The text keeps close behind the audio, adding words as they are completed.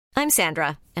I'm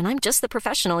Sandra, and I'm just the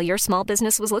professional your small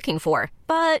business was looking for.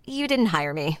 But you didn't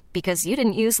hire me because you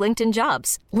didn't use LinkedIn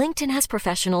Jobs. LinkedIn has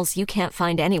professionals you can't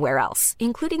find anywhere else,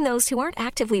 including those who aren't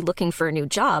actively looking for a new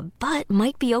job, but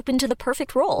might be open to the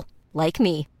perfect role, like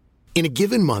me. In a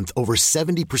given month, over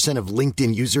 70% of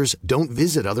LinkedIn users don't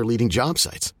visit other leading job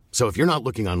sites. So if you're not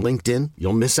looking on LinkedIn,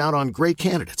 you'll miss out on great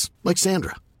candidates like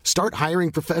Sandra. Start hiring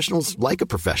professionals like a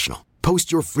professional.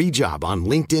 Post your free job on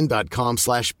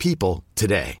linkedin.com/people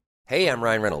today. Hey, I'm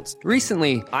Ryan Reynolds.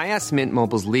 Recently, I asked Mint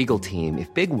Mobile's legal team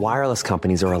if big wireless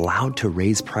companies are allowed to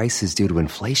raise prices due to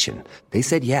inflation. They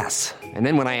said yes. And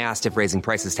then when I asked if raising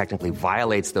prices technically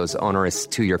violates those onerous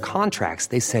 2-year contracts,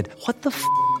 they said, "What the f***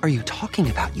 are you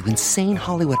talking about, you insane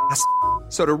Hollywood ass?"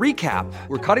 So to recap,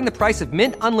 we're cutting the price of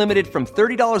Mint Unlimited from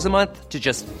 $30 a month to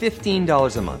just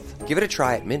 $15 a month. Give it a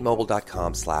try at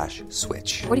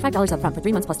mintmobile.com/switch. $45 up front for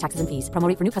 3 months plus taxes and fees. Promo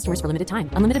rate for new customers for limited time.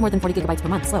 Unlimited more than 40 gigabytes per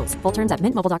month. Slows full terms at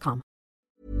mintmobile.com.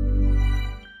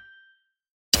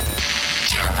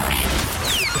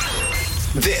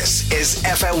 This is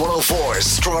FM 104's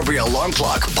Strawberry Alarm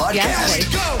Clock Podcast.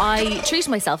 Yes, I treat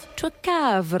myself to a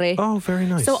carvery. Oh, very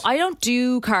nice. So I don't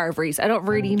do carveries. I don't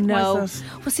really know. Why is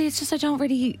that? Well, see, it's just I don't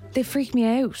really. They freak me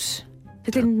out.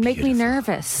 They make me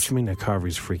nervous. What do you mean that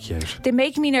carveries freak you out? They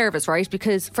make me nervous, right?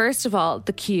 Because first of all,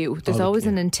 the queue. There's always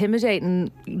an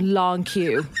intimidating long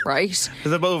queue, right?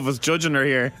 There's both of us judging her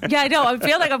here. Yeah, I know. I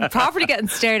feel like I'm properly getting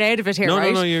stared out of it here,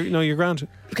 right? No, you're grand.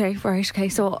 Okay, right. Okay,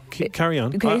 so Carry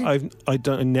on. Okay. I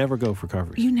never go for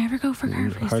carveries. You never go for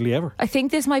carveries? Hardly ever. I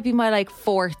think this might be my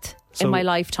fourth in my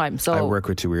lifetime. So I work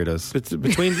with two weirdos.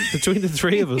 Between the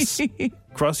three of us,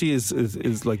 Crossy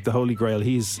is like the holy grail.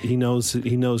 He knows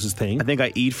his thing. I think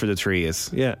I eat for the trees.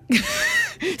 Yeah.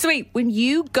 So wait, when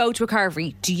you go to a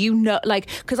carvery, do you know,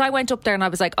 because I went up there and I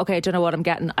was like, okay, I don't know what I'm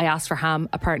getting. I asked for ham.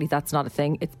 Apparently that's not a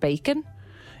thing. It's bacon.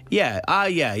 Yeah,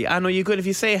 I know you could. If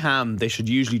you say ham, they should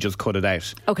usually just cut it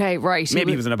out. Okay, right.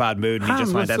 Maybe he was in a bad mood and he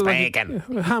just went, that's bacon.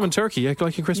 Ham and turkey, like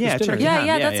a Christmas dinner. Turkey Yeah,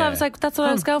 ham. that's what I was like. That's what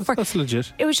I was going for. That's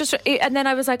legit. It was just, and then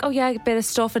I was like, oh yeah, a bit of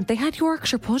stuff, and they had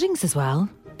Yorkshire puddings as well.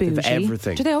 Bougie.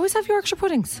 Everything. Do they always have Yorkshire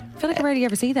puddings? I feel like I rarely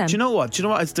ever see them. Do you know what? Can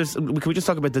we just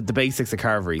talk about the basics of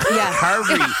carvery? Yeah.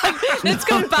 Carvery. Let's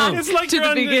go back It's like to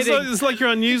the beginning. It's like you're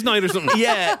on Newsnight or something.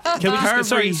 Yeah. Can we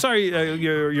just, sorry,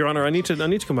 Your Honour, I need to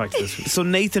come back to this. So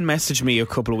Nathan messaged me a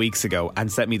couple of weeks ago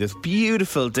and sent me this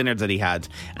beautiful dinner that he had,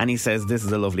 and he says this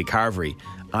is a lovely carvery.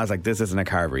 I was like, this isn't a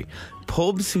carvery.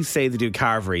 Pubs who say they do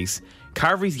carveries,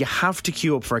 you have to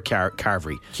queue up for a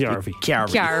carvery.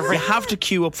 Carvery. You have to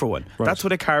queue up for one. Right. That's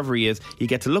what a carvery is. You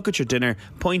get to look at your dinner,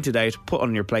 point it out, put it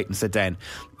on your plate and sit down.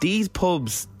 These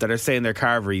pubs that are saying they're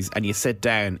carveries and you sit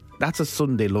down, that's a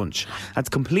Sunday lunch. That's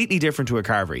completely different to a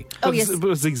carvery. Oh, yes.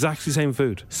 But it's exactly the same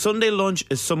food. Sunday lunch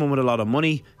is someone with a lot of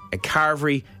money. A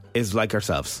carvery is like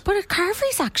ourselves. But a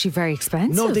carvery's actually very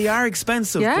expensive. No, they are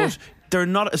expensive, Yeah. but they're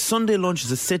not. A Sunday lunch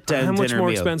is a sit-down dinner meal. How much more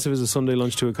expensive is a Sunday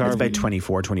lunch to a carvery? It's about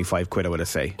 24, 25 quid, I would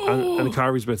say. And a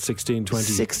carvery's about 16, 20.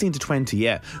 16 to 20,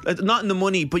 yeah. Not in the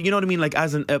money, but you know what I mean? Like,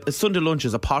 as a Sunday lunch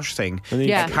is a posh thing.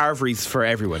 Yeah. A carvery's for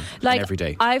everyone and every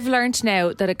day. I've learned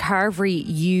now that a carvery,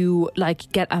 you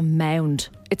get a mound.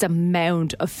 It's a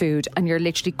mound of food and you're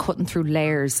literally cutting through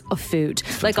layers of food.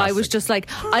 Fantastic. Like, I was just like,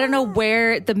 I don't know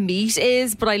where the meat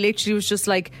is, but I literally was just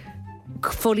like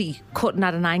fully cutting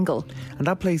at an angle. And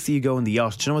that place that you go in the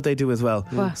yacht, do you know what they do as well?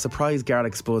 What? Surprise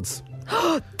garlic spuds.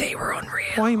 They were unreal.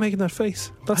 Why are you making that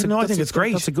face? I think it's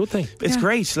great. That's a good thing. It's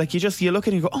great. Like, you look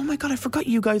at it and you go, oh my God, I forgot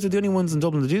you guys are the only ones in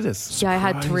Dublin to do this. Yeah, I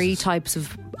had 3 types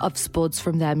of spuds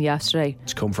from them yesterday.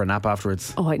 Just come for a nap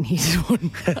afterwards. Oh, I needed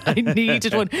one. I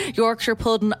needed one. Yorkshire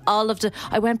pudding,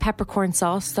 I went peppercorn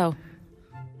sauce though.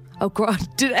 Oh God!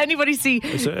 Did anybody see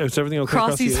Is everything okay?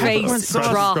 Crossy's face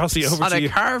drop Crossy over On to a you.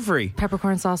 carvery.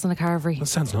 Peppercorn sauce on a carvery. That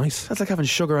sounds nice. That's like having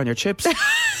sugar on your chips.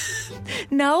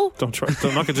 No. Don't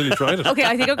knock until you tried it. Okay,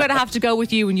 I think I'm going to have to go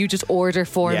with you and you just order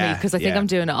for me because I think I'm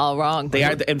doing it all wrong. They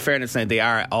are, in fairness, now they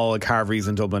are all carveries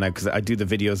in Dublin now because I do the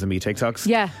videos and me TikToks.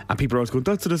 Yeah. And people are always going,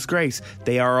 that's a disgrace.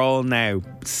 They are all now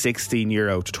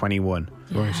 €16 to 21.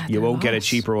 Right. You won't get a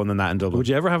cheaper one than that in Dublin. Would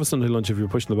you ever have a Sunday lunch if you were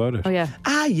pushing about it? Oh yeah.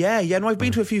 Yeah. No, I've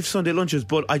been to a few Sunday lunches,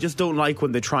 but I just don't like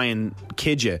when they try and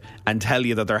kid you and tell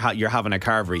you that you're having a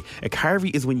carvery. A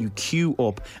carvery is when you queue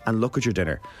up and look at your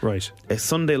dinner. Right. A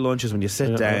Sunday lunch is when you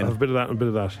sit down. I'll have a bit of that and a bit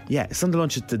of that. Yeah, Sunday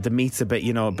lunch is the meat's a bit,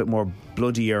 a bit more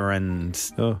bloodier and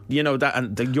that,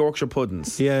 and the Yorkshire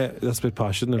puddings. Yeah, that's a bit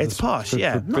posh, isn't it? It's posh,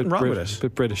 nothing wrong with it.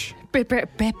 Bit British. Bit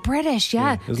British,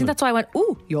 yeah. I think that's why I went,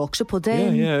 ooh, Yorkshire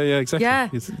pudding. Yeah, exactly. Yeah.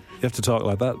 Yeah. You have to talk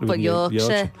like that. But with your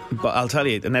Yorkshire. But I'll tell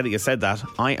you, now that you said that,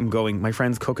 I am going. My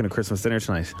friend's cooking a Christmas dinner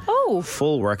tonight. Oh.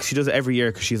 Full work. She does it every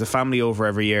year because she's a family over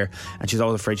every year, and she's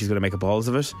always afraid she's going to make a balls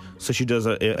of it. So she does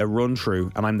a run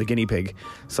through, and I'm the guinea pig.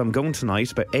 So I'm going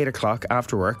tonight about 8 o'clock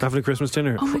after work. Having a Christmas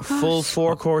dinner. Oh my gosh. Full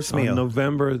 4-course meal. On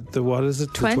November, what is it?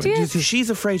 20th? She's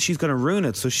afraid she's going to ruin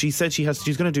it, so she said she's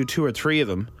going to do 2 or 3 of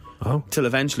them. Oh. Till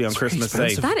eventually on It's very Christmas Day.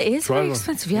 expensive. That is Try very one.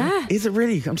 expensive, yeah. Is it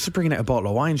really? I'm just bringing out a bottle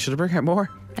of wine. Should I bring out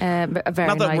more? Very Not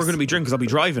that nice. we're going to be drinking because I'll be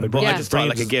driving, but Yeah. I just thought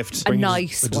like a gift. A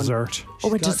nice a one. dessert. Oh,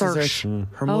 a Got dessert.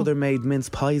 Her mother made mince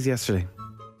pies yesterday.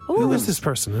 Who is this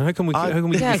person? How can we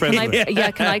Yeah, be friends with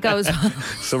her? can I go as well?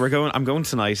 So I'm going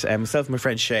tonight, myself and my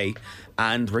friend Shay,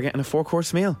 and we're getting a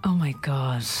 4-course meal. Oh my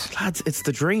God. Lads, it's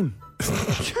the dream.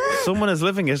 Someone is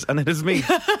living it, and it is me.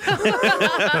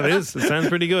 That is. It sounds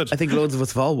pretty good. I think loads of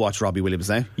us have all watched Robbie Williams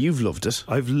now. You've loved it.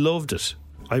 I've loved it.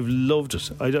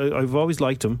 I've always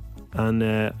liked him. And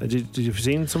did you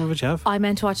seen some of it? You have? I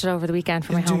meant to watch it over the weekend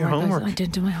for my You didn't do your homework. homework. I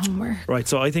didn't do my homework. Right,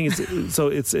 so I think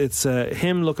it's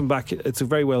him looking back. It's a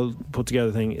very well put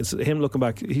together thing. It's him looking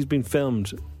back. He's been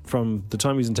filmed from the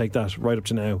time he's in Take That right up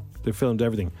to now. They've filmed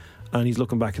everything, and he's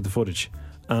looking back at the footage.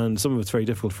 And some of it's very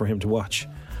difficult for him to watch,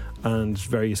 and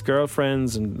various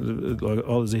girlfriends and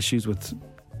all his issues with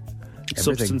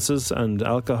substances and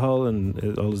alcohol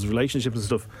and all his relationships and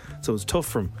stuff. So it's tough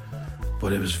for him,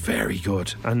 but it was very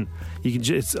good. And you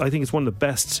can I think it's one of the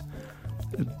best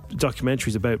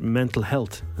documentaries about mental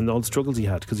health and all the struggles he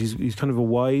had, because he's kind of a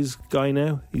wise guy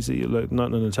now. He's like, not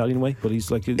in an Italian way, but he's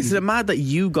like... Is it mad that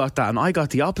you got that and I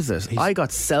got the opposite? I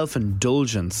got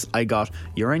self-indulgence. I got,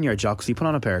 you're in your jocks, you put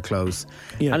on a pair of clothes.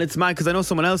 Yeah. And it's mad because I know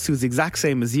someone else who's the exact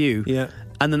same as you. Yeah.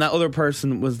 And then that other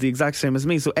person was the exact same as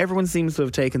me. So everyone seems to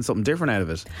have taken something different out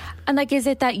of it. And like, is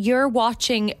it that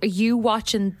are you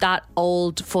watching that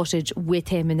old footage with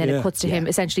him, and then it cuts to him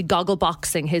essentially goggle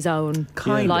boxing his own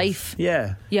life?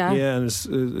 Yeah. Yeah. And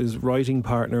his writing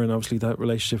partner, and obviously that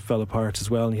relationship fell apart as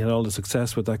well, and he had all the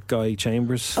success with that guy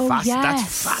Chambers. Oh, yes.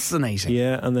 That's fascinating.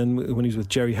 Yeah, and then when he was with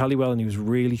Jerry Halliwell, and he was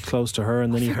really close to her,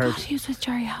 and then he heard... he was with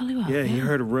Jerry Halliwell. Yeah, he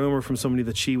heard a rumour from somebody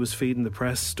that she was feeding the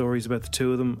press stories about the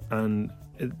two of them, and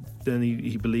then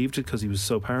he believed it because he was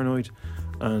so paranoid,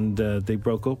 and they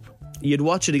broke up. You'd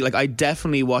watch it, like I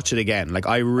definitely watch it again. Like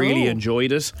I really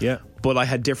enjoyed it. Yeah. But I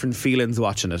had different feelings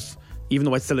watching it, even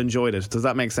though I still enjoyed it. Does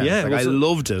that make sense? Yeah, like I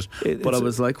loved it, but I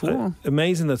was like, whoa.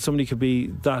 Amazing that somebody could be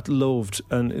that loved,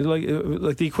 and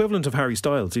like the equivalent of Harry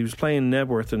Styles. He was playing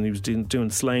Nebworth, and he was doing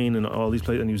Slane and all these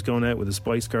plays, and he was going out with a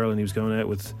Spice Girl, and he was going out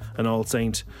with an All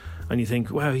Saint, and you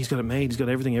think, wow, he's got it made, he's got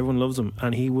everything, everyone loves him,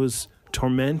 and he was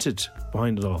tormented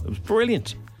behind it all. It was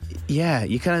brilliant. Yeah,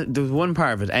 you kind of. There was one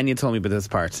part of it, and you told me about this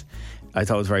part. I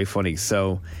thought it was very funny.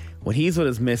 So when he's with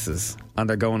his missus and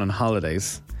they're going on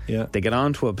holidays, they get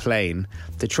onto a plane,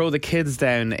 they throw the kids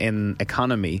down in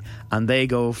economy, and they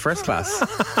go first class.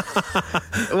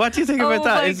 What do you think about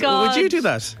that? Would you do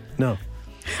that? No.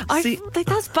 I feel like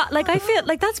that's bad. Like I feel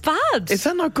like that's bad. Is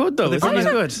that not good though? Is that probably,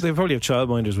 not good? They probably have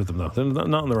childminders with them though. They're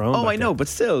not on their own. Oh, I know, there. but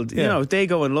still, you know, they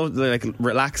go and they like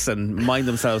relax and mind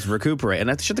themselves, and recuperate, and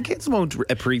the kids won't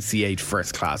appreciate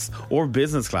first class or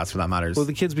business class for that matters. Well,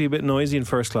 the kids be a bit noisy in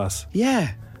first class.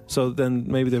 Yeah. So then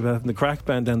maybe they're having the crack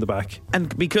band down the back.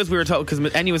 And because we were talking,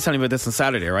 because Annie was telling me about this on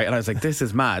Saturday, right? And I was like, this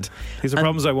is mad. These are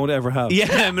problems I won't ever have.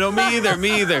 Yeah, no, me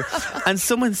either. And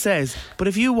someone says, but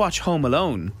if you watch Home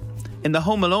Alone, in the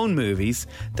Home Alone movies,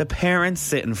 the parents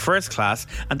sit in first class,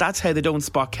 and that's how they don't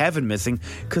spot Kevin missing,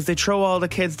 because they throw all the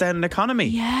kids down in economy.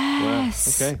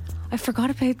 Yes. Wow. Okay. I forgot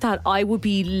about that. I would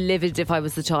be livid if I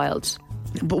was the child.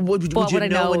 But would you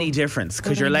know any difference?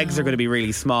 Because your legs are going to be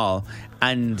really small,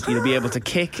 and you'll be able to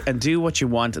kick and do what you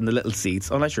want in the little seats,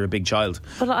 unless you're a big child.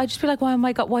 But I'd just be like,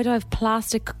 why do I have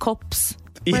plastic cups?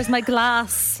 Where's my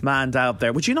glass? Man down up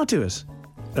there. Would you not do it?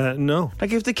 No.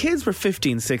 Like if the kids were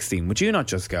 15, 16, would you not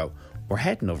just go, we're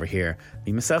heading over here,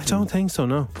 me, myself? I don't think so,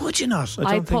 no. Would you not? I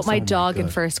I don't put think so. my Oh my dog in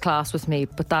God. first class with me,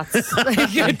 but that's like,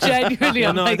 genuinely. Well,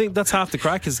 I'm no, like, I think that's half the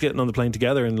crack, is getting on the plane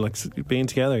together and like being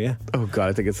together, yeah. Oh God,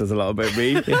 I think it says a lot about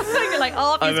me. you're like,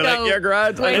 oh, I'd be like, you're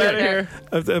grand, I'm out of here.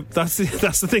 That's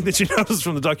the thing that you notice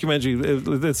from the documentary.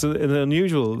 It's an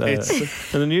unusual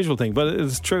thing, but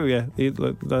it's true, yeah.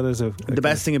 That is The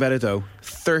best thing about it though,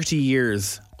 30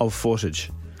 years of footage.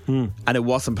 And it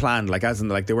wasn't planned, like as in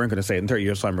like they weren't going to say in 30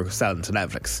 years time we're going to sell it to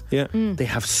Netflix. Yeah. They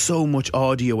have so much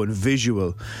audio and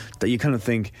visual that you kind of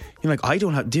think, you're like, I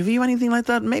don't have, do you anything like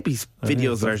that? Maybe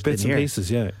videos that are bits in and here.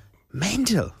 pieces, yeah.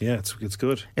 Mental. Yeah, it's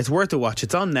good. It's worth a watch.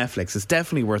 It's on Netflix. It's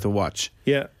definitely worth a watch.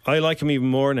 Yeah, I like him even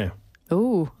more now.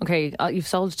 Oh, okay. You've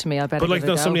sold it to me. I better. But like, give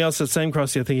it a go. somebody else said same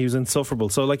crossy. I think he was insufferable.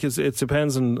 So like, it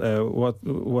depends on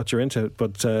what you're into.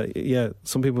 But yeah,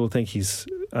 some people think he's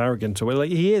arrogant. Well, like,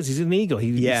 he is. He's an ego.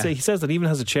 He says that he even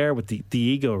has a chair with the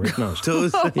ego written on it.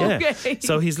 Does. Yeah. Okay.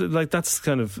 So he's like, that's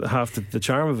kind of half the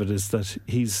charm of it, is that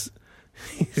he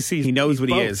knows what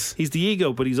he both. is. He's the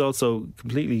ego, but he's also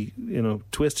completely,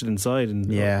 twisted inside and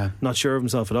not sure of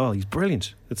himself at all. He's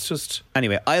brilliant. It's just...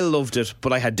 Anyway, I loved it,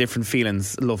 but I had different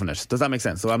feelings loving it. Does that make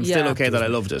sense? So I'm still okay that I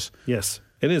loved it. Yes,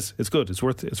 it is. It's good. It's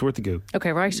worth the go.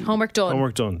 Okay, right. Homework done.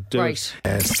 Homework done. Do right.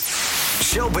 it.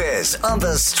 Showbiz on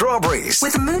the Strawberries.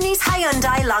 With Mooney's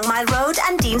Hyundai, Longmire Road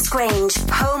and Dean's Grange.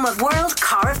 Home of World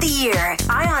Car of the Year.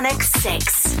 Ioniq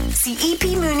 6. See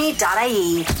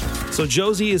epmooney.ie. So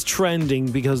Josie is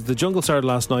trending because the jungle started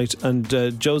last night, and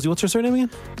Josie, what's her surname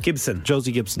again? Gibson.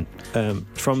 Josie Gibson.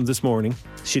 From This Morning.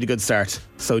 She had a good start.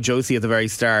 So Josie at the very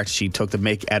start, she took the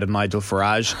mick out of Nigel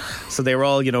Farage. So they were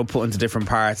all, put into different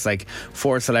parts. Like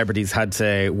 4 celebrities had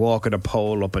to walk on a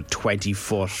pole up a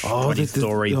 20-foot,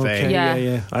 20-story thing.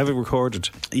 Yeah. I have it recorded.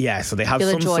 Yeah, so they have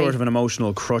some sort of an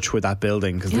emotional crutch with that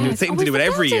building because they seem to do it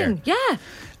every year. Yeah.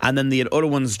 And then they had other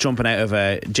ones jumping out of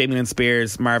Jamie Lynn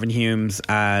Spears, Marvin Humes,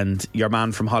 and your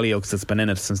man from Hollyoaks that's been in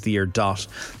it since the year dot.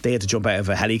 They had to jump out of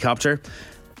a helicopter.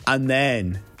 And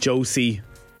then Josie,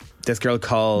 this girl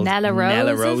called Nella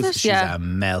Rose. She's a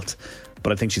melt,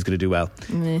 but I think she's going to do well.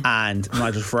 And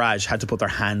Nigel Farage had to put their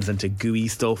hands into gooey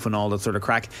stuff and all that sort of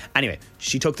crack. Anyway,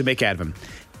 she took the mick out of him.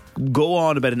 Go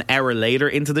on about an hour later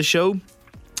into the show.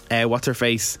 What's her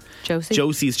face?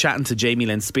 Josie's chatting to Jamie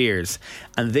Lynn Spears,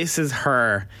 and this is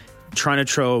her trying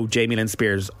to throw Jamie Lynn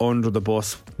Spears under the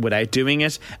bus without doing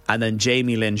it, and then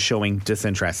Jamie Lynn showing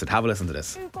disinterested. Have a listen to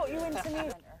this.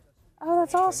 Oh,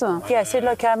 that's awesome. Yeah, so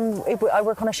I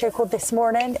work on a show called This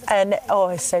Morning, and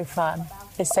it's so fun.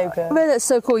 It's so good. I mean, that's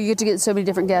so cool. You get to get so many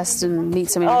different guests and meet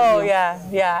so many different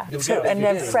people. Yeah. So, and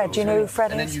then Fred, do you know who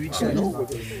Fred is?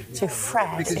 So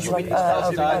Fred is like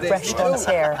a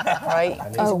restaurateur, right?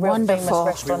 He's a real famous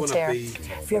restaurateur.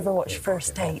 Have you ever watched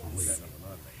First Dates?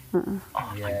 Oh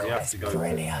my God, it's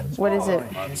brilliant. What is it?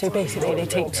 So basically they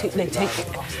take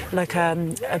like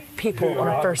people on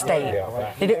a first date.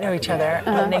 They don't know each other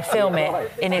and they film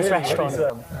it in his restaurant.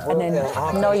 And then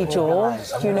Nigel,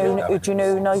 do you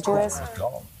know who Nigel is?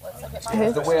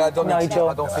 Who? The way I done Nigel.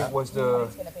 I don't think was the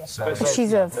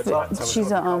She's a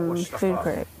food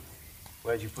critic.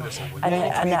 And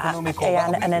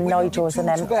then Nigel's and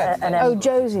then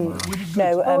Josie.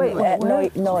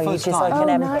 Nige is like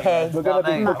an MP.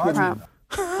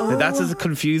 Now, that's as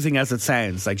confusing as it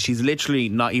sounds. Like, she's literally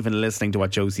not even listening to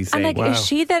what Josie's saying. And is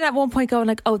she then at one point going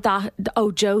like,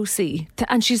 Josie?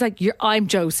 And she's like, I'm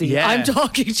Josie. Yeah. I'm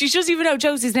talking. She doesn't even know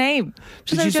Josie's name.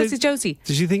 She doesn't know Josie's Josie.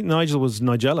 Did she think Nigel was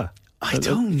Nigella? I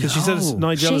don't know. Because she said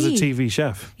Nigella's a TV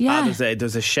chef. Yeah.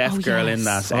 There's a chef girl in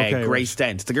that. Grace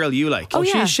Dent. The girl you like.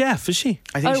 She's a chef, is she?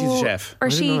 I think she's a chef. Or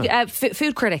is she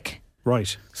food critic?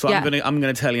 Right. So I'm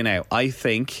gonna tell you now. I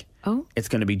think it's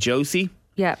going to be Josie.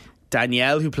 Yeah.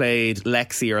 Danielle, who played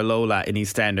Lexi or Lola in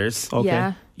EastEnders. Okay.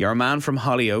 Yeah. Your man from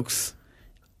Hollyoaks.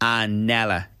 And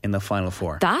Nella in the final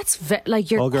 4. That's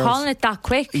you're calling it that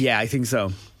quick. Yeah, I think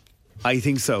so.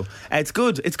 It's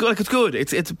good. It's good.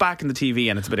 It's back in the TV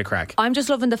and it's a bit of crack. I'm just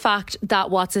loving the fact that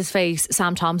what's his face,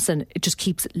 Sam Thompson, it just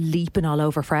keeps leaping all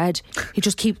over Fred. He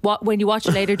just when you watch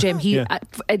it later, Jim,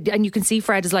 and you can see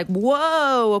Fred is like,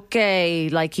 whoa, okay,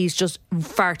 like he's just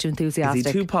far too enthusiastic.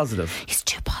 Is he too positive? He's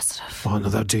too positive. Oh no,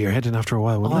 that'd do your head in after a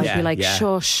while, wouldn't it? I'd be like,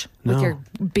 shush with your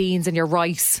beans and your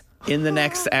rice. In the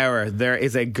next hour, there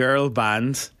is a girl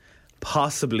band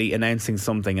possibly announcing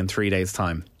something in 3 days'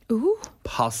 time. Ooh.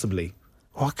 Possibly.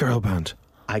 What girl band?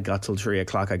 I got till 3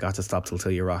 o'clock. I got to stop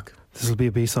till you rock. This will be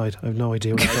a B-side. I have no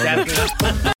idea what it's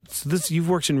about. So you've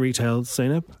worked in retail,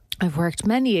 Zainab? I've worked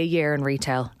many a year in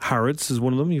retail. Harrods is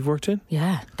one of them you've worked in?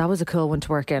 Yeah, that was a cool one to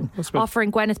work in.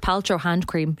 Offering Gwyneth Paltrow hand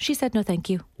cream. She said no thank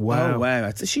you. Wow. Oh, wow.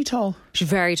 Is she tall? She's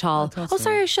very tall. Oh,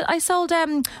 sorry, I sold,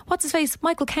 what's his face?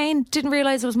 Michael Caine. Didn't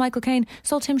realise it was Michael Caine.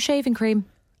 Sold him shaving cream.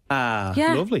 Ah,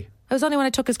 yeah. Lovely. It was only when I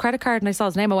took his credit card and I saw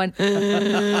his name, I went,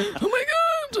 oh my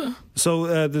God.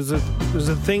 So there's a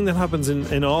thing that happens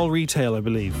in all retail, I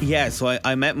believe. Yeah, so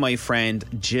I met my friend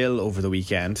Jill over the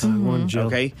weekend. Morning, Jill.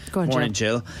 Okay, go on, morning,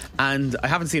 Jill. And I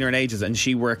haven't seen her in ages, and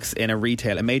she works in a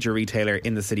major retailer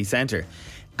in the city centre.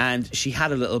 And she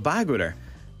had a little bag with her,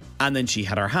 and then she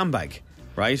had her handbag,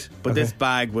 right? But this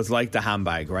bag was like the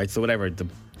handbag, right? So whatever, the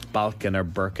Balkan or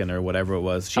Birkin or whatever it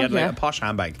was, she had like a posh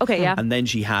handbag. Okay, yeah. And then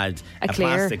she had a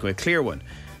plastic with a clear one.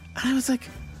 And I was like,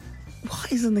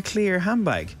 what is in the clear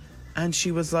handbag? And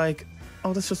she was like,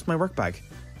 oh, that's just my work bag.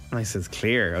 And I says,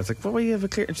 clear. I was like, well, why do you have a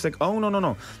clear? And she's like, oh,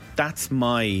 no. That's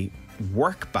my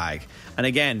work bag. And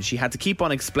again, she had to keep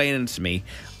on explaining it to me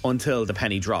until the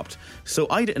penny dropped. So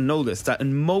I didn't know this, that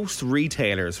in most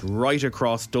retailers right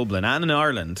across Dublin and in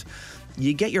Ireland,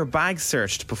 you get your bag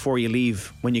searched before you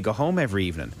leave when you go home every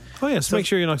evening. Oh yeah, so make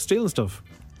sure you're not stealing stuff.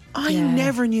 I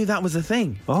never knew that was a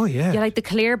thing. Oh yeah. Yeah, like the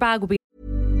clear bag would be.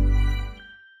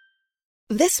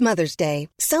 This Mother's Day,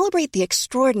 celebrate the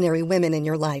extraordinary women in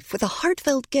your life with a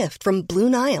heartfelt gift from Blue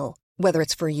Nile. Whether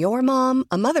it's for your mom,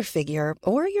 a mother figure,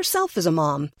 or yourself as a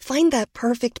mom, find that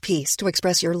perfect piece to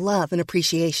express your love and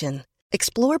appreciation.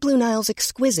 Explore Blue Nile's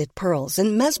exquisite pearls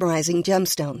and mesmerizing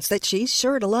gemstones that she's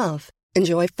sure to love.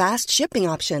 Enjoy fast shipping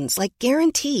options like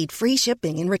guaranteed free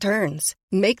shipping and returns.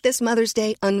 Make this Mother's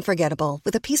Day unforgettable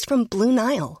with a piece from Blue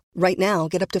Nile. Right now,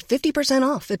 get up to 50%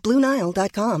 off at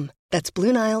BlueNile.com. That's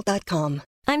BlueNile.com.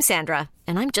 I'm Sandra,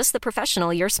 and I'm just the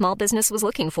professional your small business was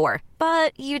looking for.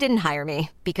 But you didn't hire me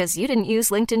because you didn't use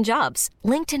LinkedIn Jobs.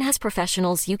 LinkedIn has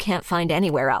professionals you can't find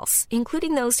anywhere else,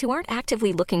 including those who aren't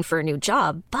actively looking for a new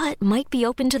job, but might be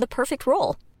open to the perfect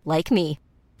role, like me.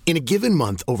 In a given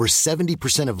month, over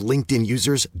 70% of LinkedIn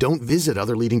users don't visit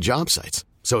other leading job sites.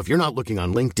 So if you're not looking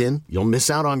on LinkedIn, you'll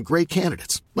miss out on great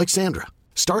candidates like Sandra.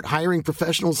 Start hiring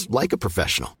professionals like a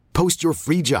professional. Post your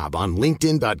free job on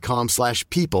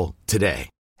linkedin.com/people today.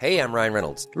 Hey, I'm Ryan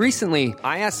Reynolds. Recently,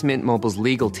 I asked Mint Mobile's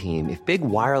legal team if big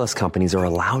wireless companies are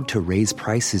allowed to raise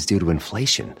prices due to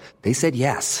inflation. They said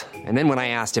yes. And then when I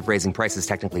asked if raising prices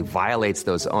technically violates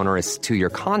those onerous 2-year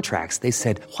contracts, they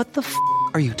said, what the f***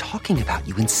 are you talking about,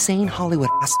 you insane Hollywood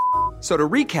ass f- So to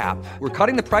recap, we're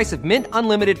cutting the price of Mint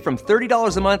Unlimited from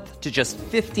 $30 a month to just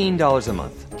 $15 a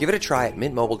month. Give it a try at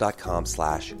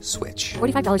mintmobile.com/switch.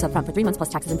 $45 up front for 3 months plus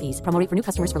taxes and fees. Promo rate for new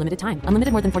customers for limited time.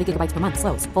 Unlimited more than 40 gigabytes per month.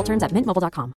 Slows full terms at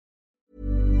mintmobile.com.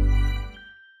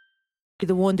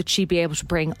 The one that she'd be able to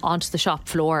bring onto the shop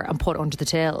floor and put under the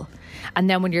till. And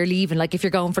then when you're leaving, like if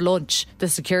you're going for lunch, the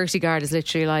security guard is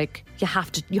literally like, you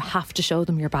have to show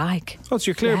them your bag. Oh, it's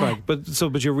your clear bag, but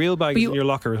your real bag is in your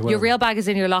locker as well. Your real bag is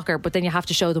in your locker, but then you have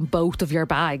to show them both of your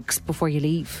bags before you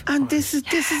leave. And this is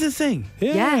the thing.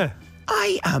 Yeah.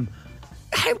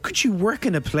 How could you work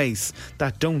in a place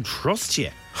that don't trust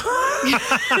you?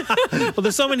 Well,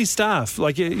 there's so many staff.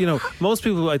 Like, most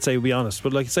people, I'd say, would be honest,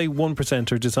 but like, say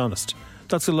 1% are dishonest.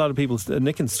 That's a lot of people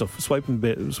nicking stuff, swiping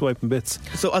bits.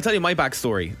 So I'll tell you my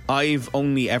backstory. I've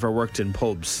only ever worked in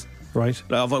pubs. Right.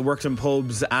 I've worked in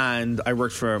pubs and I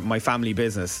worked for my family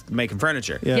business making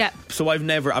furniture. Yeah. So I've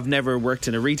never worked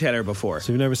in a retailer before.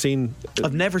 So you've never seen...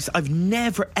 I've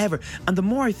never ever. And the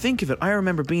more I think of it, I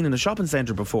remember being in a shopping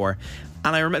centre before,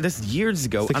 and I remember this years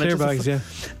ago. The clear bags, yeah.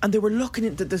 And they were looking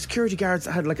at the security guards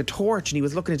had like a torch, and he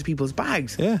was looking into people's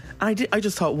bags. Yeah. And I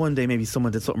just thought one day maybe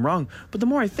someone did something wrong. But the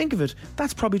more I think of it,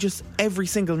 that's probably just every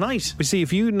single night. But see,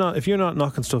 if you're not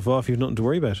knocking stuff off, you've nothing to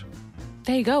worry about.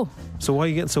 There you go. So why are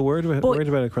you getting so worried about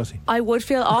it, Crossy? I would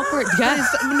feel awkward. Yes.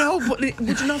 No, but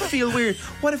would you not feel weird?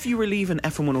 What if you were leaving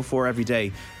FM 104 every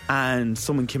day and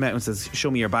someone came out and says, show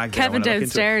me your bag. Kevin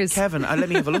downstairs. Kevin, let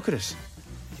me have a look at it.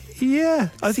 Yeah.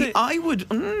 I would...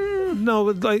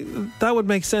 No, but that would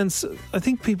make sense. I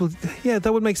think people... Yeah,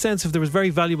 that would make sense if there was very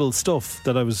valuable stuff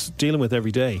that I was dealing with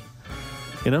every day.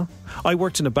 I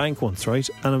worked in a bank once, right?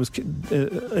 And I was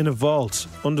in a vault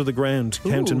under the ground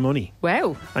counting money.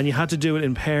 Wow. And you had to do it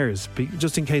in pairs,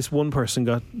 just in case one person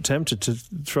got tempted to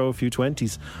throw a few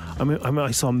 20s.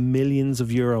 I saw millions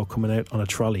of euro coming out on a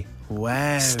trolley.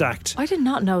 Wow. Stacked. I did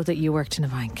not know that you worked in a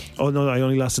bank. Oh, no, I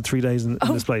only lasted 3 days in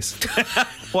this place.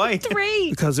 Why? 3?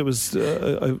 Because it was...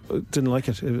 I didn't like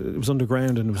it. It was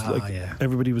underground, and it was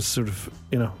everybody was sort of,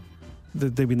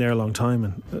 they'd been there a long time,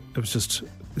 and it was just...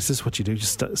 Is this what you do?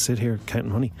 Just sit here counting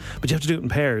money, but you have to do it in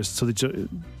pairs so that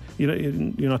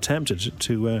you're not tempted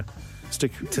to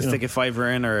stick a fiver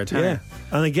in or a tenner. Yeah,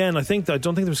 and again, I don't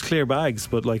think there was clear bags,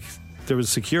 but like there was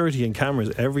security and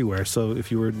cameras everywhere. So if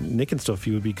you were nicking stuff,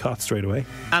 you would be caught straight away.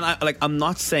 And I'm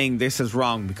not saying this is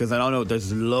wrong, because I don't know.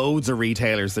 There's loads of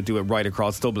retailers that do it right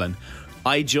across Dublin.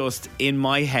 I just, in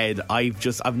my head,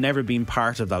 I've never been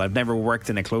part of that. I've never worked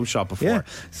in a clothes shop before,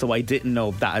 so I didn't know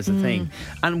that as a thing.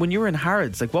 And when you were in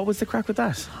Harrods, what was the crack with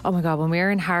that? Oh my God, when we were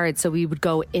in Harrods, so we would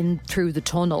go in through the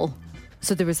tunnel.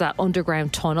 So there was that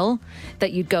underground tunnel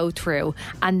that you'd go through,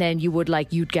 and then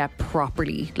you'd get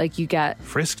properly, you get...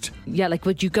 Frisked? Yeah,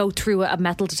 would you go through a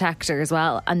metal detector as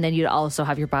well, and then you'd also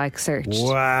have your bag searched.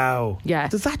 Wow. Yeah.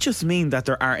 Does that just mean that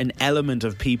there are an element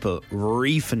of people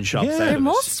reefing shops out of there it?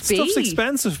 must be. Stuff's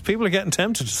expensive. People are getting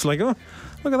tempted. It's like, oh,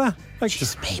 look at that.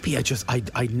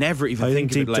 I never even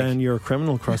think deep of it down you're a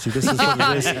criminal, Crossy. This is what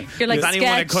it is. You're like, does anyone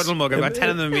want a cuddle mug? I've got 10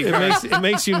 of them in my car. It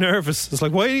makes you nervous. It's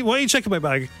like, why are you checking my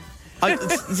bag?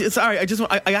 Sorry,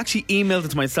 I actually emailed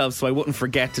it to myself so I wouldn't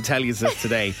forget to tell you this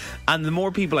today. And the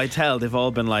more people I tell, they've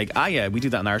all been like, yeah, we do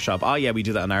that in our shop. Oh yeah, we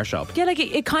do that in our shop. Yeah, like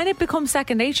it kind of becomes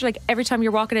second nature. Like every time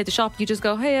you're walking out the shop, you just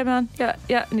go, hey man,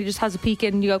 yeah, and he just has a peek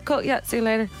in and you go, cool, yeah, see you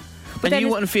later. But and you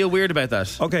wouldn't feel weird about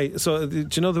that? Okay, so do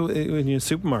you know in your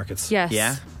supermarkets? Yes.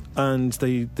 Yeah. And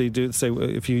they do say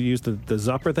if you use the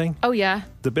zapper thing. Oh yeah.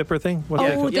 The bipper thing.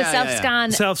 The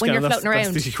self-scan when you're floating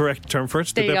around. That's the correct term for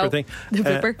it. There the bipper thing. The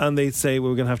bipper. And they say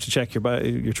we're going to have to check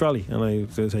your trolley, and I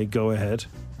say go ahead.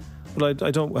 But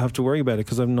I don't have to worry about it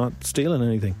because I'm not stealing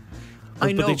anything.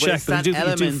 I know, but they check. But you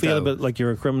do feel a bit like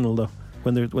you're a criminal though.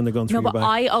 When they're going through your bag.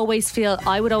 I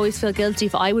would always feel guilty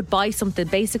if I would buy something.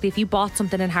 Basically, if you bought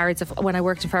something in Harrods, when I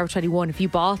worked in Forever 21, if you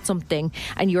bought something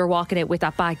and you were walking out with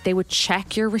that bag, they would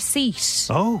check your receipt.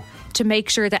 Oh. To make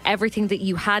sure that everything that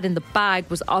you had in the bag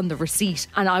was on the receipt.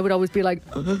 And I would always be like,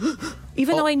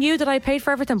 even though I knew that I paid for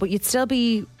everything, but you'd still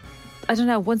be... I don't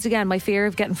know, once again, my fear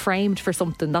of getting framed for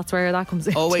something, that's where that comes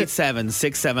in. 087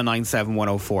 6797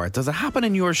 104. Does it happen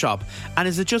in your shop? And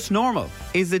is it just normal?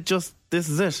 Is it just, this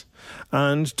is it?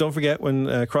 And don't forget, when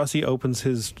Crossy opens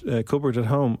his cupboard at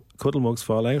home, cuddle mugs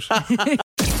fall out.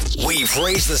 We've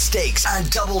raised the stakes and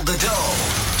doubled the dough.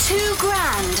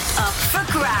 $2,000 up for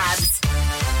grabs.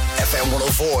 FM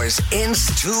 104's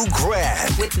Inst 2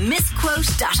 Grand. With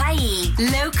misquote.ie.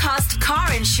 Low-cost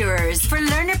car insurers for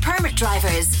learner permit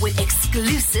drivers with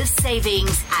exclusive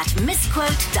savings at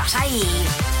misquote.ie.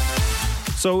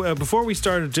 So before we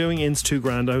started doing Inst 2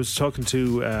 Grand, I was talking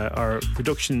to our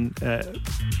production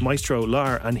maestro,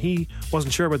 Lar, and he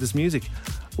wasn't sure about this music.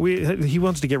 He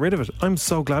wanted to get rid of it. I'm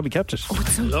so glad we kept it.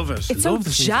 Love it. It's so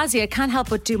jazzy. I can't help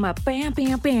but do my bam,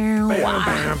 bam, bam. Bam,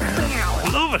 bam,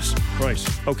 bam. Love it.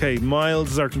 Right. Okay,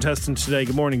 Miles is our contestant today.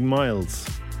 Good morning, Miles.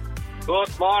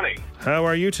 Good morning. How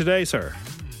are you today, sir?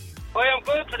 I am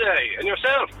good today. And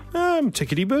yourself? I'm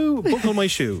tickety-boo. Buckle my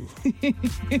shoe.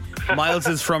 Miles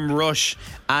is from Rush,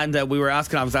 and I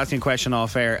was asking a question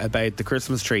off air about the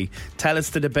Christmas tree. Tell us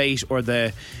the debate or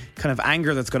the kind of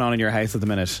anger that's going on in your house at the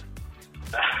minute.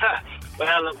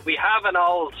 Well, we have an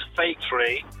old fake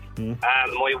tree, and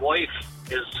my wife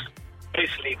is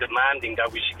basically demanding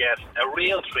that we should get a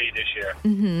real tree this year.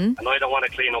 Mm-hmm. And I don't want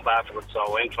to clean up afterwards,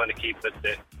 so I'm trying to keep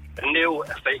it a new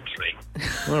fake tree.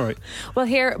 All right. Well,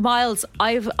 here, Miles,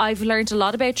 I've learned a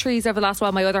lot about trees over the last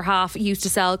while. My other half used to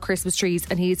sell Christmas trees,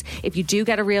 and if you do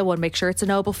get a real one, make sure it's a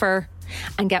noble fir,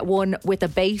 and get one with a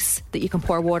base that you can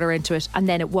pour water into it, and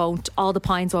then all the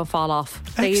pines won't fall off.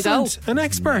 There Excellent. you go. An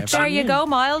expert. There you go,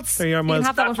 Miles. There you are, Miles. You can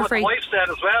have that That's one for free. what my wife said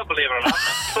as well, believe it or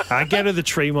not. I get her the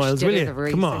tree, Miles, will you?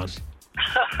 Come on.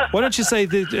 Why don't you say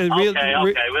the real Okay,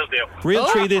 will do. Real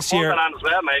tree this year? On as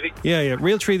well, maybe. Yeah,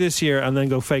 real tree this year, and then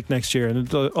go fake next year,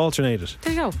 and alternate it.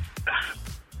 There you go.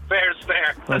 Fair is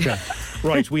fair. Okay.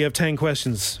 Right, we have 10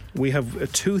 questions. We have a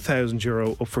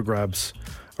 €2,000 up for grabs.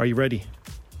 Are you ready?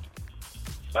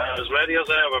 As ready as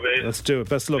ever, baby. Let's do it.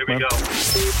 Best of luck, Here we man. go.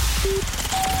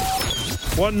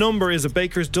 What number is a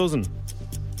baker's dozen?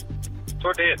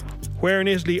 13. Where in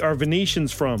Italy are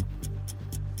Venetians from?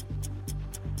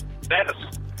 Venice.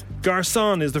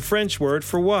 Garçon is the French word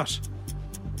for what?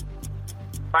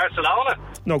 Barcelona.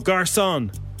 No,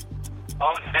 garçon.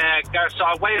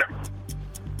 Garçon waiter.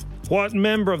 What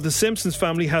member of the Simpsons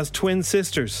family has twin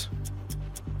sisters?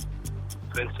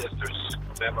 Twin sisters.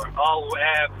 Remember.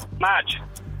 Madge.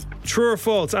 True or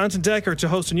false? Anton Decker to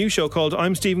host a new show called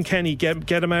I'm Stephen Kenny, Get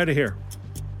Him Out of Here.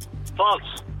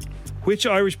 False. Which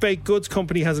Irish baked goods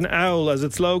company has an owl as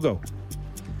its logo?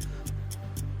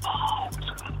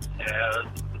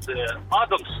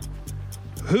 Adams.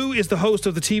 Who is the host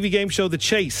of the TV game show The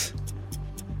Chase?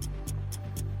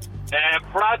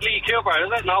 Bradley Cooper,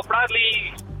 is it? No,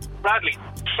 Bradley.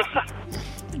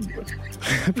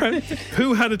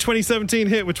 Who had a 2017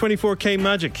 hit with 24K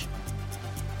Magic?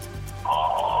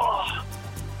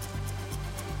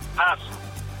 Pass.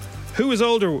 Who is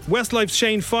older, Westlife's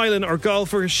Shane Filan or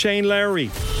golfer Shane Lowry?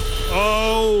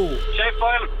 Shane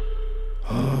Filan.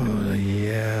 Oh,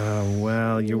 yeah.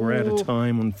 Well, you were out of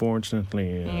time,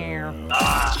 unfortunately.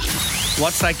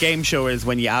 What's that game show is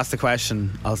when you ask the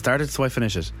question, I'll start it so I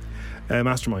finish it?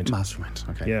 Mastermind.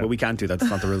 Okay. Yeah. Well, we can't do that.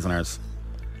 That's not the rules on ours.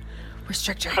 We're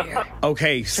stricter here.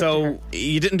 Okay, so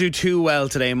you didn't do too well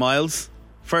today, Miles.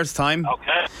 First time.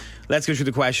 Okay. Let's go through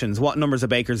the questions. What number is a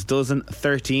baker's dozen?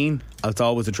 13. That's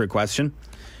always a trick question.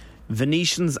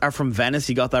 Venetians are from Venice.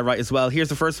 You got that right as well. Here's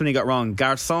the first one you got wrong.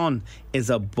 Garçon is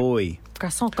a boy.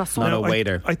 Garçon. Not a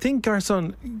waiter. I think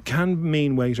garçon can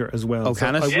mean waiter as well. Oh,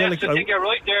 can it? I think you're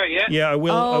right there, yeah. Yeah, I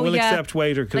will accept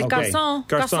waiter. Like garçon.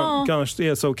 Gosh,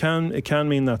 yeah, so it can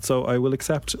mean that, so I will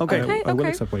accept. Okay. I will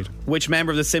accept waiter. Which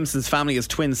member of the Simpsons family is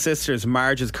twin sisters?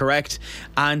 Marge is correct.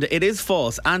 And it is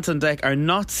false. Ant and Dec are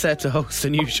not set to host a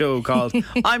new show called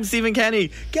I'm Stephen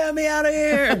Kenny. Get me out of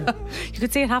here. You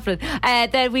could see it happening.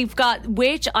 Then we've got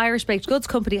which Irish baked goods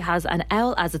company has an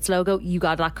owl as its logo? You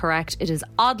got that correct. It is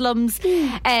Oddlums.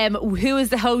 Who is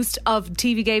the host of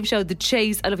TV game show The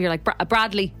Chase? I love you're like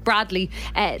Bradley.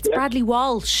 It's Bradley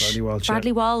Walsh.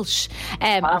 Bradley Walsh.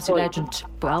 Absolute legend.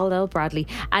 Well, Bradley.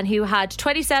 And who had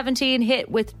 2017 hit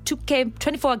with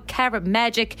 24 Karat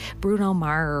Magic, Bruno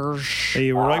Mars. Hey,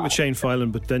 you were right with Shane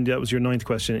Filan, but then that was your 9th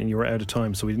question and you were out of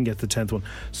time, so we didn't get the 10th one.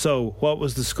 So what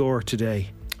was the score today?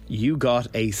 You got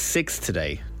a 6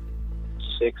 today.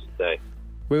 6 today.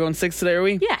 We're going 6 today, are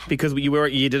we? Yeah. Because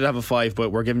you did have a 5,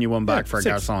 but we're giving you one back for a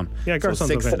garçon. Yeah, garçon's so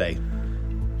 6 okay. today.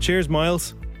 Cheers,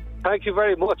 Miles. Thank you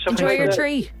very much. Enjoy your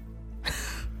tree.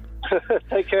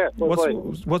 Take care.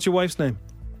 What's your wife's name?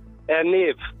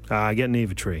 Niamh. Get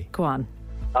Niamh a tree. Go on.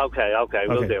 Okay,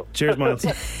 will do. Cheers, Miles.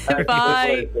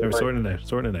 Bye. We're sorting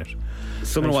it out.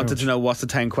 Someone wanted to know what's the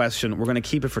 10 question. We're going to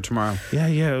keep it for tomorrow. Yeah.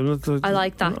 I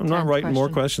like that. I'm not writing more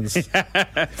questions.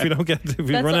 If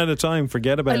we run out of time,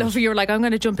 forget about it. I love you. You're like, I'm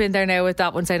going to jump in there now with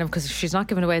that one, saying because she's not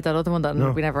giving away that other one that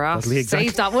we never asked.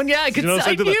 Save that one. Yeah, I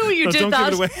knew you did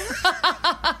that. Don't give it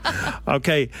away.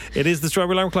 Okay, it is the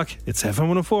Strawberry Alarm Clock. It's FM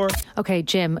 104. Okay,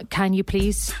 Jim, can you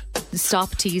please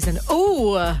stop teasing?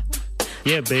 Oh,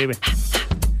 yeah, baby.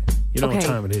 You know what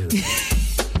time it is.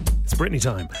 It's Britney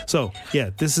time. So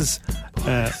yeah, this is.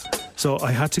 So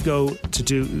I had to go to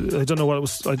do. I don't know what it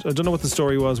was. I don't know what the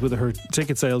story was with her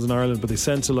ticket sales in Ireland, but they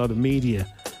sent a lot of media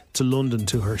to London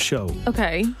to her show.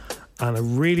 Okay. And I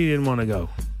really didn't want to go.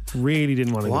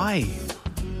 Why?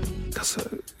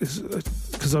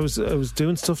 Because I was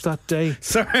doing stuff that day.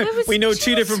 Sorry, we know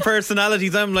two different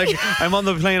personalities. I'm on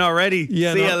the plane already.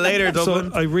 Yeah, see you later,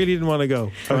 Dublin. So I really didn't want to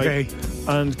go. Okay. Right?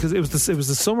 And because it was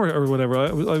the summer or whatever,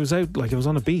 I was out, like I was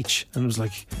on a beach, and it was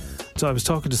like, so I was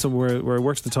talking to someone where I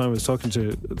worked at the time. I was talking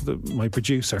to my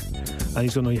producer, and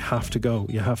he's going, "No, you have to go.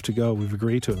 We've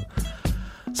agreed to it."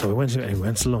 So I went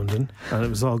to London, and it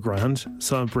was all grand.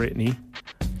 Saw Britney.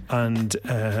 And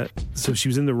so she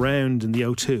was in the round in the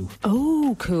O2.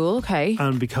 Oh, cool. Okay.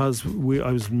 And because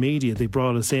I was media, they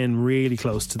brought us in really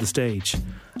close to the stage.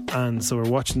 And so we're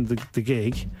watching the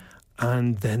gig.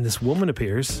 And then this woman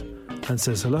appears and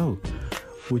says, "Hello,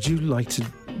 would you like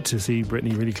to see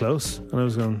Britney really close?" And I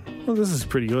was going, "Well, this is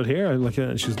pretty good here."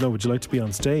 And she goes, "No, would you like to be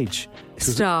on stage?"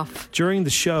 Stop. During the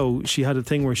show, she had a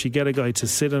thing where she'd get a guy to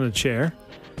sit on a chair.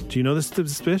 Do you know this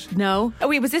bit? No. Oh,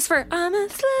 wait, was this for I'm a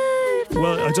Slave?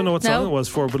 Well, I don't know what song it was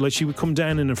for, but like she would come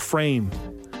down in a frame.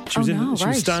 She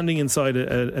was standing inside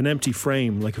an empty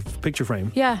frame, like a picture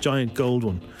frame, giant gold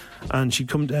one, and she'd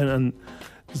come down, and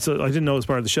so I didn't know it was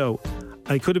part of the show.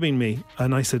 It could have been me,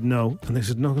 and I said no, and they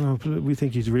said no, we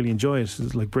think you'd really enjoy it.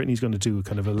 It's like Britney's going to do a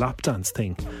kind of a lap dance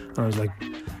thing, and I was like,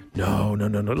 no,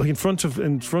 like in front of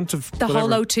the whole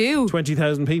O2,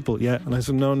 20,000 people, yeah. And I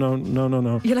said no.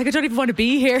 You're like, I don't even want to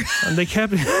be here. And they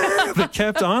kept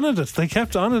on at it. They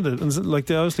kept on at it, and like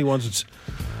they obviously wanted.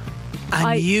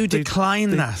 And you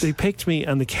declined that. They picked me,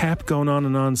 and they kept going on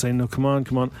and on, saying, "No, come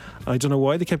on." I don't know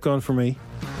why they kept going for me.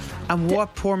 And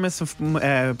what poor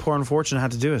unfortunate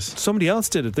had to do it? Somebody else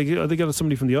did it. They got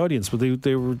somebody from the audience, but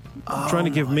they were trying to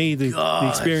give me the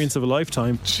experience of a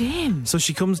lifetime. Jim. So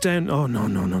she comes down. Oh no!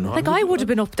 Like I would have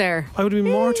been up there. I would have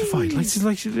been mortified.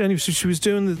 Anyway, so she was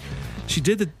doing she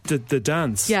did the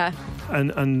dance. Yeah.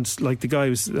 And like the guy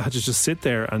had to just sit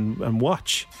there and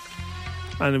watch,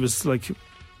 and it was like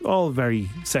all very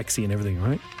sexy and everything,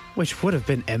 right? Which would have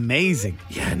been amazing.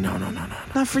 Yeah, no.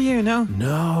 Not for you, no.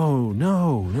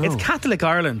 No. It's Catholic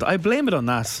Ireland. I blame it on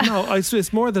that. No,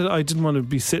 it's more that I didn't want to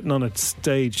be sitting on a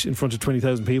stage in front of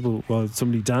 20,000 people while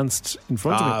somebody danced in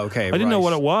front of me. Okay, I didn't know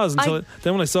what it was until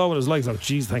then when I saw what it was like, I was like,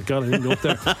 geez, thank God I didn't go up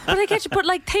there. But I get you. But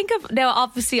like, think of now.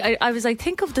 Obviously, I was like,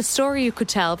 think of the story you could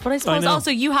tell. But I suppose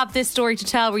also you have this story to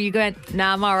tell where you go,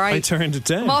 "Nah, I'm all right." I turned it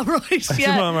down. I'm all right.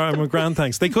 Yeah, I'm a grand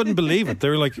thanks. They couldn't believe it. They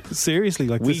were like, seriously,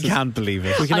 like we can't believe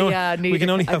it. We can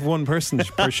only have one person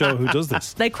per show who does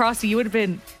this. Like Crossy, you would have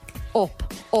been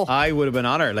up. I would have been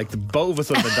on her. Like the both of us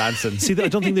would have been dancing. See, I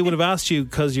don't think they would have asked you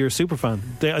because you're a super fan.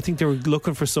 I think they were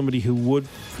looking for somebody who would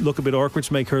look a bit awkward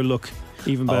to make her look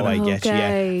even better. Oh, I get you.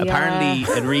 Yeah.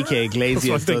 Apparently, Enrique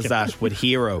Iglesias does that with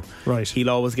Hero. Right.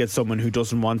 He'll always get someone who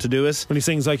doesn't want to do it. When he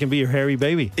sings "I Can Be Your Hairy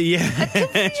Baby." Yeah.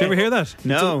 Did you ever hear that?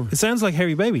 No. It sounds like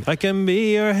Hairy Baby. I can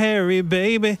be your hairy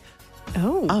baby.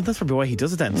 Oh, that's probably why he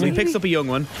does it then. So he picks up a young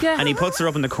one and he puts her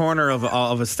up in the corner of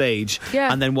a stage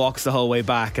and then walks the whole way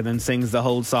back and then sings the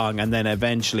whole song, and then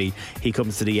eventually he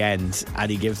comes to the end and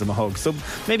he gives them a hug. So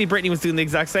maybe Britney was doing the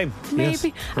exact same.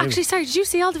 Maybe. Actually, sorry, did you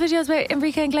see all the videos about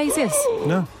Enrique Iglesias?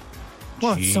 No.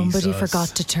 What? Somebody forgot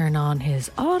to turn on his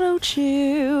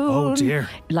auto-tune. Oh dear.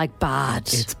 Like bad.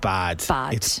 It's bad.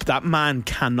 Bad. That man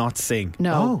cannot sing.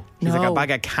 No. He's like a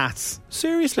bag of cats.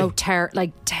 Seriously? Oh,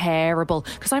 terrible.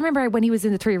 Because I remember when he was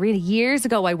in the 3 Arena years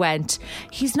ago, I went,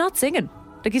 he's not singing.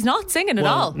 Like, he's not singing at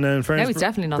all. No, in fairness, he's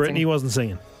definitely not Britney singing. wasn't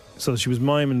singing. So she was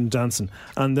miming and dancing.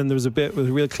 And then there was a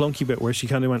real clunky bit where she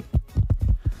kind of went,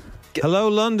 "Hello,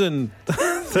 London.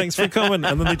 Thanks for coming."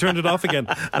 And then they turned it off again.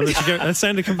 And then it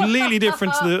sounded completely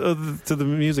different to the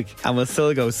music. And we'll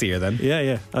still go see her then.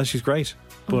 Yeah. Oh, she's great.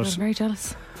 But I'm very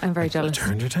jealous. I'm very jealous. I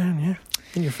turned her down,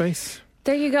 in your face.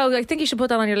 There you go. I think you should put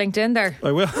that on your LinkedIn there.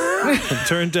 I will.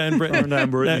 Turn down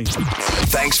Britney.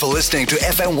 Thanks for listening to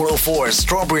FM 104's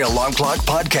Strawberry Alarm Clock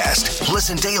podcast.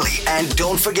 Listen daily and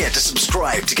don't forget to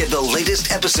subscribe to get the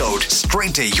latest episode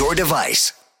straight to your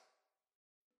device.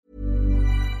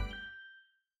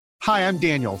 Hi, I'm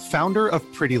Daniel, founder of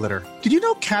Pretty Litter. Did you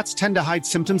know cats tend to hide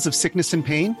symptoms of sickness and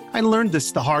pain? I learned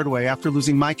this the hard way after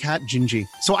losing my cat, Gingy.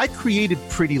 So I created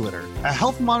Pretty Litter, a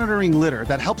health monitoring litter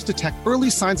that helps detect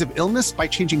early signs of illness by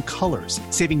changing colors,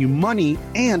 saving you money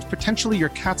and potentially your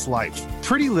cat's life.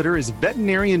 Pretty Litter is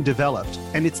veterinarian developed,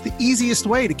 and it's the easiest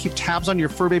way to keep tabs on your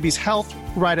fur baby's health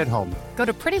right at home. Go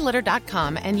to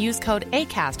prettylitter.com and use code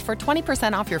ACAST for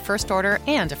 20% off your first order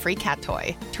and a free cat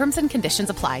toy. Terms and conditions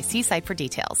apply. See site for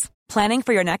details. Planning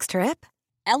for your next trip?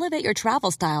 Elevate your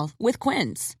travel style with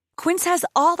Quince. Quince has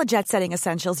all the jet-setting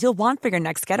essentials you'll want for your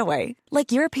next getaway,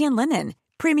 like European linen,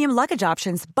 premium luggage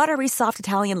options, buttery soft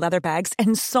Italian leather bags,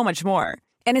 and so much more.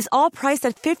 And is all priced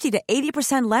at 50 to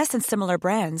 80% less than similar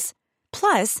brands.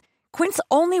 Plus, Quince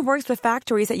only works with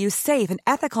factories that use safe and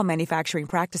ethical manufacturing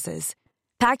practices.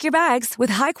 Pack your bags with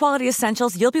high-quality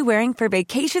essentials you'll be wearing for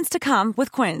vacations to come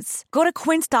with Quince. Go to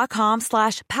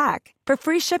quince.com/pack for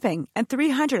free shipping and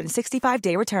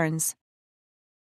 365-day returns.